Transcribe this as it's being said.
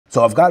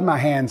So I've got my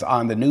hands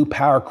on the new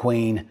Power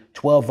Queen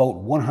 12 volt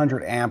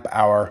 100 amp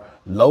hour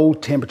low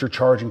temperature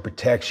charging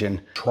protection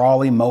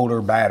trolley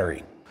motor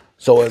battery.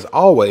 So as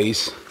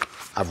always,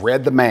 I've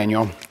read the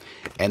manual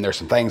and there's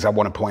some things I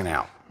want to point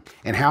out.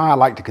 And how I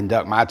like to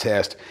conduct my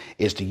test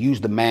is to use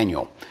the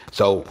manual.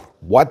 So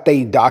what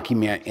they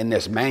document in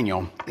this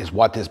manual is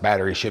what this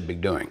battery should be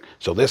doing.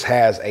 So this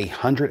has a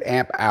 100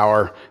 amp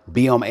hour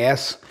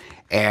BMS,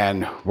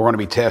 and we're going to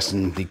be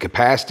testing the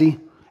capacity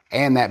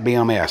and that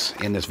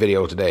BMS in this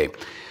video today.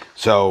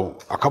 So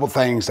a couple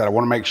things that I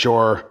want to make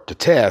sure to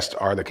test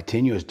are the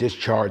continuous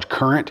discharge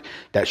current.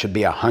 That should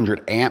be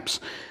 100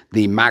 amps.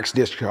 The max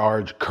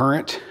discharge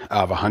current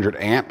of 100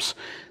 amps.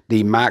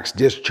 The max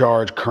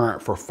discharge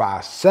current for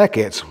 5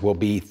 seconds will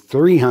be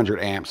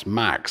 300 amps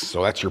max.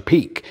 So that's your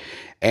peak.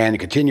 And the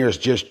continuous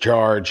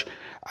discharge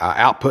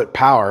output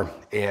power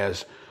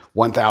is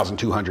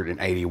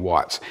 1,280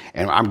 watts.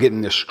 And I'm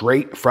getting this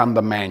straight from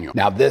the manual.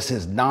 Now this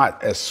is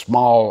not as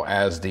small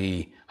as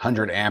the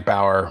 100 amp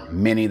hour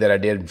mini that I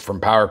did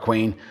from Power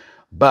Queen,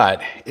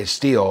 but it's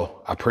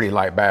still a pretty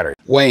light battery.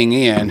 Weighing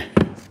in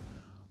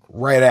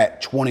right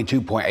at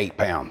 22.8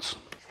 pounds.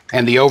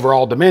 And the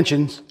overall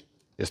dimensions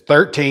is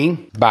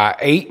 13 by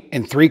 8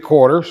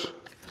 3/4.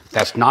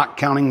 That's not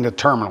counting the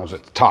terminals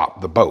at the top,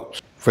 the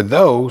bolts. For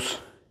those,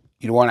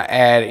 you'd want to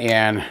add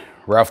in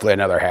roughly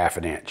another ½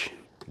 an inch.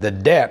 The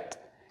depth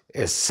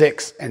is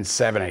 6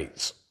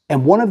 7/8.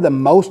 And one of the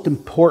most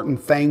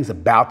important things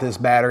about this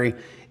battery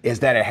is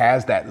that it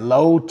has that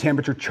low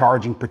temperature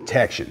charging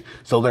protection.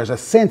 So there's a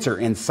sensor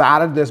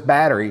inside of this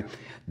battery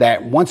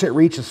that once it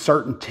reaches a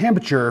certain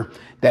temperature,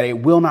 that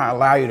it will not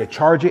allow you to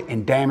charge it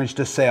and damage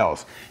the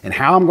cells. And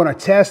how I'm gonna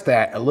test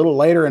that a little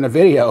later in the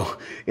video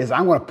is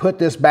I'm gonna put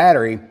this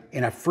battery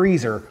in a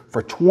freezer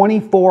for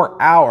 24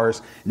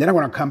 hours, and then I'm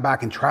gonna come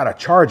back and try to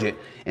charge it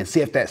and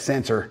see if that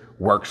sensor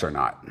works or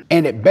not.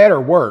 And it better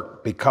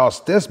work,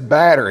 because this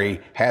battery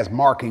has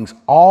markings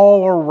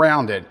all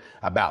around it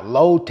about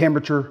low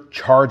temperature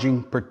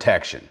charging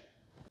protection.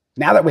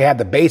 Now that we have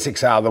the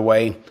basics out of the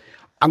way,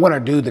 I'm gonna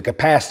do the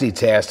capacity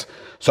test.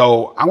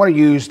 So I'm gonna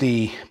use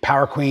the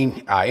Power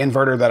Queen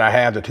inverter that I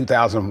have, the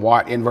 2000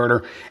 watt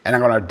inverter, and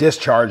I'm gonna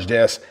discharge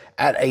this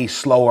at a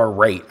slower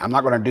rate. I'm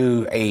not gonna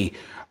do a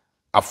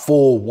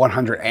full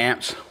 100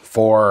 amps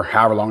for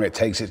however long it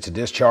takes it to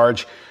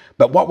discharge.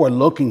 But what we're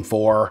looking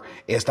for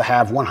is to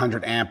have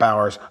 100 amp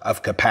hours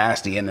of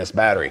capacity in this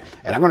battery.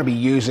 And I'm gonna be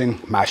using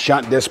my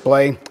shunt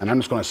display, and I'm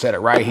just gonna set it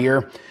right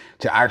here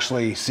to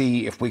actually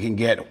see if we can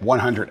get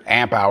 100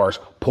 amp hours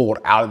pulled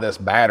out of this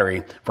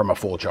battery from a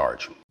full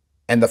charge.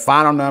 And the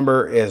final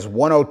number is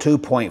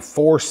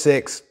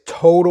 102.46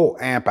 total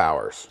amp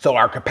hours. So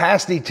our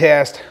capacity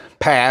test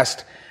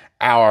passed.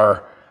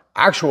 Our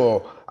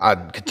actual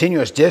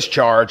continuous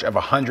discharge of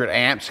 100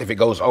 amps, if it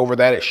goes over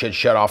that, it should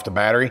shut off the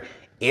battery.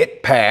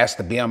 It passed.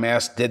 The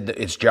BMS did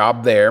its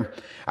job there.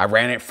 I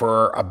ran it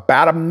for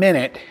about a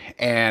minute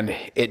and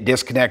it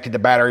disconnected the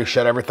battery,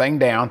 shut everything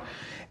down.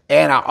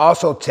 And I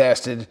also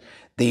tested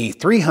the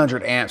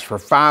 300 amps for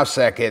 5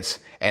 seconds,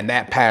 and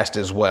that passed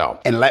as well.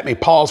 And let me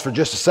pause for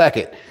just a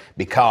second,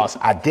 because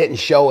I didn't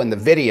show in the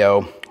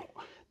video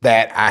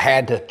that I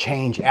had to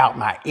change out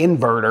my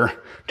inverter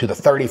to the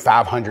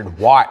 3500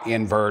 watt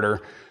inverter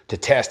to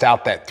test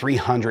out that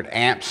 300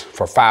 amps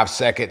for 5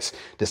 seconds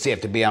to see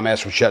if the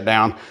BMS would shut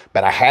down.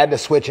 But I had to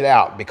switch it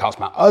out because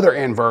my other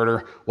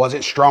inverter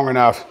wasn't strong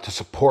enough to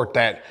support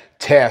that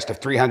test of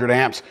 300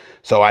 amps.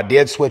 So I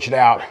did switch it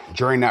out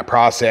during that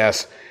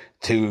process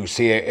to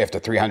see if the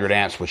 300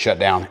 amps would shut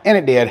down, and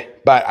it did.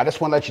 But I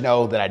just want to let you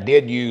know that I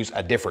did use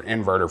a different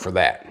inverter for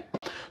that.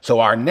 So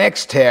our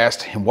next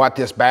test, and what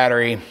this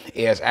battery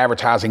is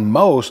advertising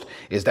most,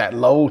 is that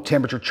low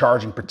temperature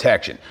charging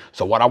protection.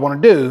 So what I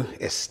want to do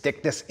is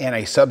stick this in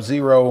a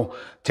sub-zero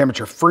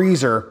temperature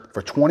freezer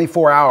for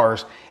 24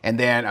 hours, and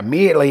then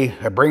immediately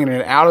bringing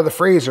it out of the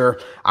freezer,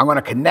 I'm going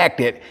to connect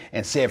it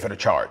and see if it'll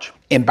charge.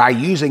 And by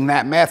using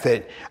that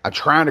method, I'm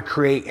trying to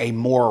create a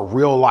more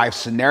real life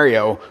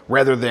scenario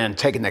rather than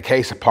taking the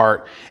case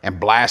apart and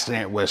blasting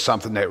it with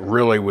something that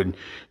really would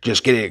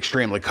just get it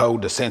extremely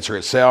cold to sensor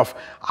itself.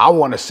 I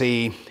want to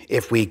see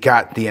if we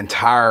got the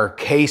entire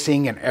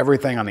casing and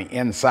everything on the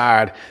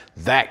inside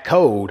that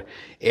cold,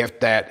 if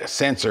that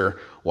sensor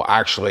will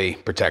actually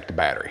protect the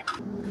battery.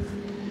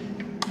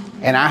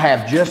 And I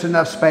have just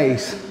enough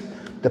space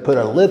to put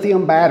a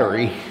lithium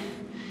battery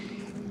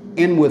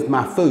in with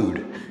my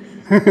food.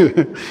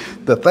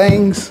 The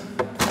things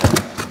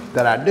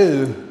that I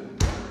do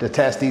to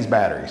test these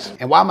batteries.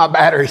 And while my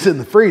battery's in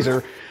the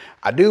freezer,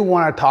 I do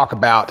want to talk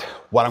about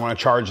what I'm going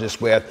to charge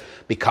this with,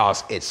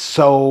 because it's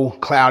so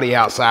cloudy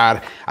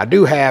outside. I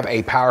do have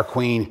a Power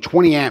Queen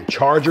 20 amp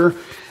charger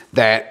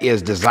that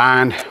is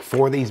designed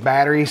for these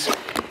batteries.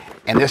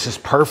 And this is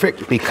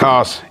perfect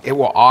because it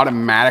will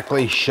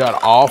automatically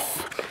shut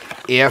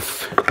off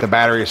if the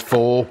battery is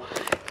full,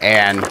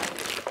 and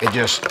it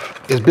just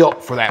is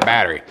built for that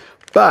battery.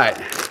 But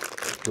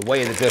the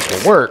way that this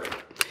will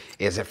work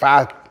is if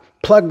I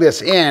plug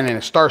this in and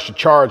it starts to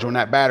charge when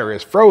that battery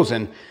is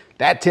frozen,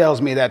 that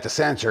tells me that the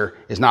sensor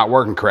is not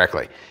working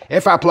correctly.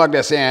 If I plug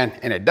this in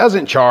and it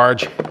doesn't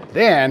charge,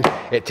 then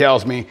it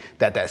tells me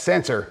that that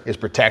sensor is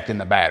protecting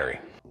the battery.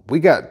 We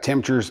got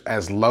temperatures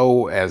as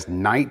low as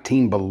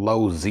 19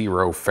 below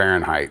 0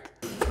 Fahrenheit.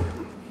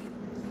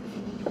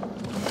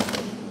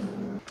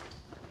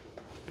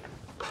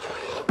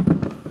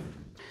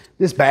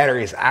 This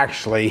battery is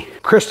actually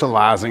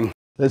crystallizing.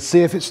 Let's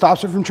see if it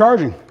stops it from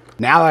charging.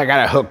 Now that I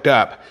got it hooked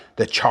up,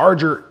 the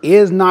charger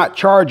is not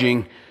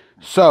charging,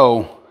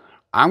 so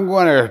I'm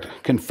going to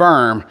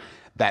confirm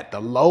that the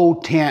low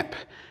temp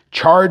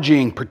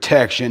charging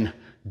protection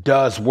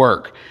does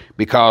work,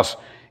 because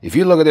if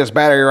you look at this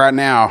battery right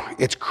now,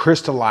 it's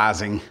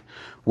crystallizing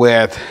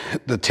with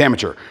the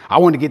temperature. I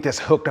want to get this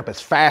hooked up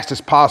as fast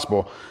as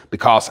possible,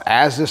 because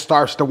as this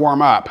starts to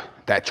warm up,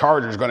 that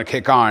charger is going to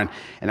kick on.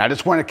 And I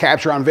just want to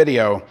capture on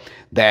video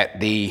that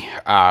the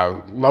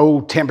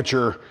low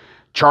temperature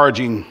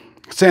charging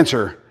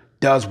sensor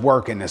does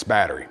work in this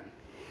battery.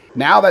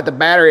 Now that the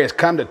battery has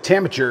come to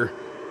temperature,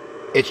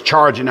 it's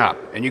charging up.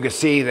 And you can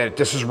see that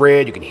this is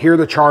red. You can hear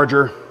the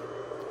charger.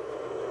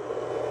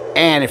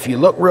 And if you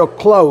look real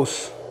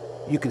close,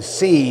 you can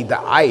see the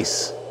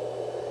ice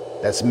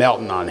that's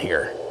melting on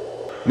here.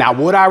 Now,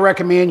 would I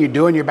recommend you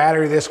doing your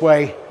battery this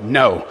way?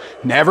 No,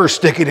 never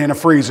stick it in a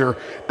freezer.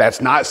 That's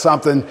not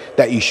something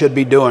that you should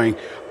be doing.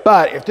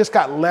 But if this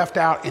got left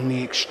out in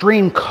the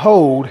extreme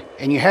cold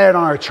and you had it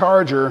on a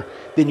charger,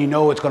 then you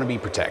know it's going to be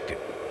protected.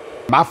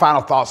 My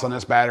final thoughts on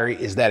this battery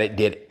is that it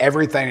did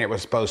everything it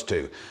was supposed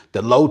to.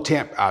 The low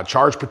temp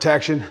charge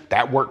protection,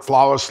 that worked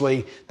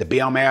flawlessly. The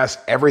BMS,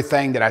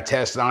 everything that I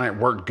tested on it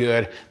worked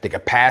good. The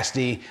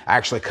capacity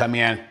actually come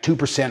in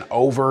 2%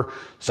 over.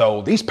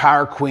 So these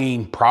Power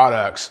Queen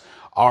products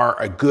are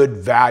a good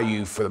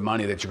value for the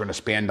money that you're going to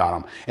spend on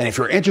them. And if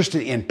you're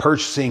interested in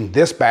purchasing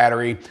this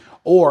battery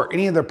or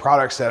any of the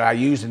products that I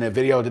used in the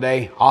video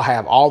today, I'll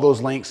have all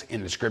those links in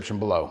the description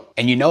below.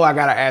 And you know I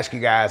gotta ask you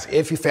guys,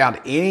 if you found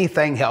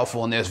anything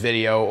helpful in this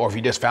video, or if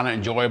you just found it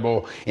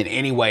enjoyable in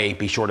any way,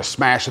 be sure to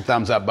smash the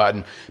thumbs up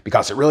button,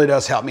 because it really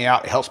does help me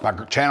out. It helps my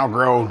channel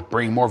grow,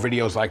 bring more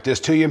videos like this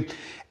to you.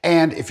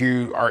 And if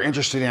you are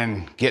interested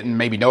in getting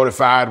maybe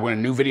notified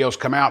when new videos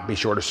come out, be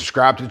sure to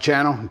subscribe to the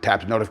channel and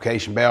tap the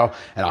notification bell,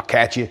 and I'll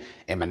catch you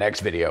in my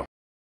next video.